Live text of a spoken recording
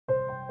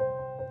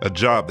A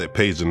job that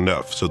pays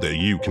enough so that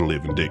you can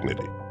live in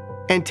dignity.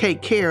 And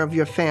take care of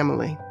your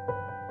family.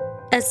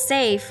 A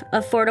safe,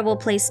 affordable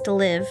place to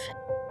live.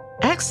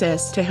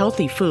 Access to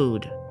healthy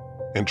food.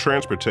 And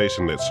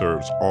transportation that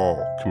serves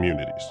all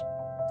communities.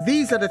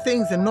 These are the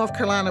things in North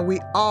Carolina we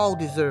all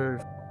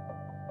deserve.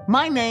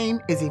 My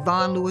name is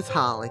Yvonne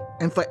Holley,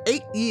 and for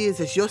 8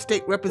 years as your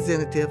state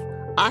representative,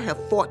 I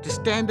have fought to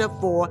stand up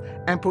for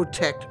and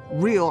protect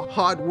real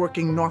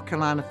hard-working North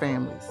Carolina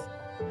families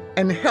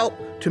and help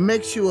to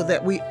make sure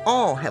that we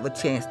all have a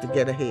chance to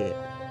get ahead.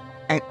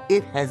 And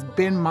it has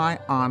been my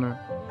honor.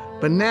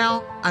 But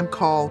now I'm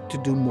called to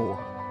do more.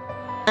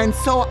 And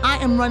so I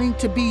am running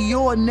to be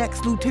your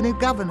next lieutenant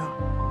governor,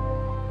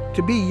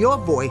 to be your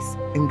voice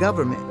in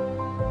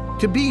government,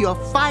 to be your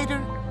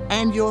fighter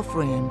and your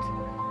friend.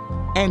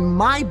 And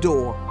my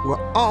door will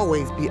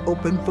always be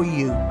open for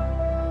you.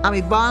 I'm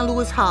Yvonne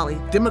Holley,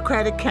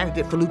 Democratic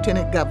candidate for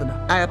lieutenant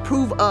governor. I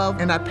approve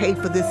of and I paid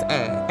for this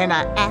ad, and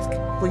I ask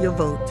for your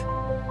vote.